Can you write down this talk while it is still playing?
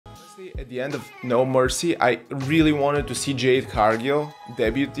Honestly, at the end of No Mercy, I really wanted to see Jade Cargill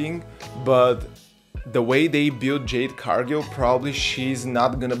debuting, but the way they built Jade Cargill, probably she's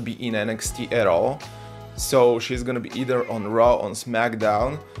not gonna be in NXT at all. So she's gonna be either on Raw, on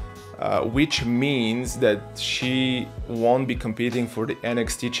SmackDown, which means that she won't be competing for the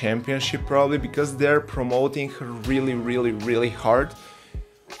NXT Championship probably, because they're promoting her really hard.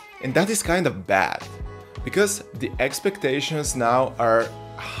 And that is kind of bad, because the expectations now are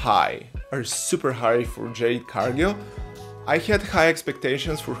high, are super high for Jade Cargill. I had high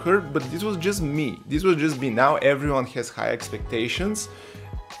expectations for her, but this was just me. Now everyone has high expectations.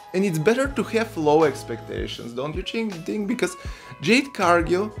 And it's better to have low expectations, don't you think? Because Jade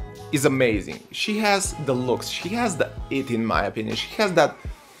Cargill is amazing. She has the looks, she has the it, in my opinion. She has that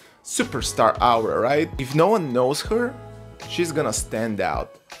superstar aura, right? If no one knows her, she's gonna stand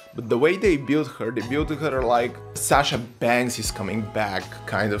out. But the way they built her like Sasha Banks is coming back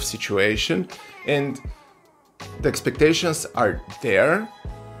kind of situation. And the expectations are there,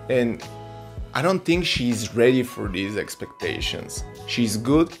 and I don't think she's ready for these expectations. She's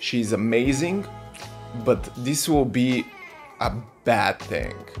good, she's amazing, but this will be a bad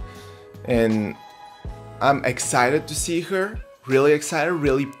thing. And I'm excited to see her, really excited,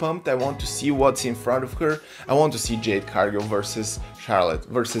 really pumped. I want to see what's in front of her. I want to see Jade Cargill versus Charlotte,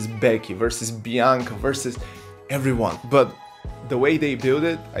 versus Becky, versus Bianca, versus everyone. But the way they build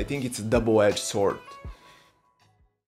it, I think it's a double-edged sword.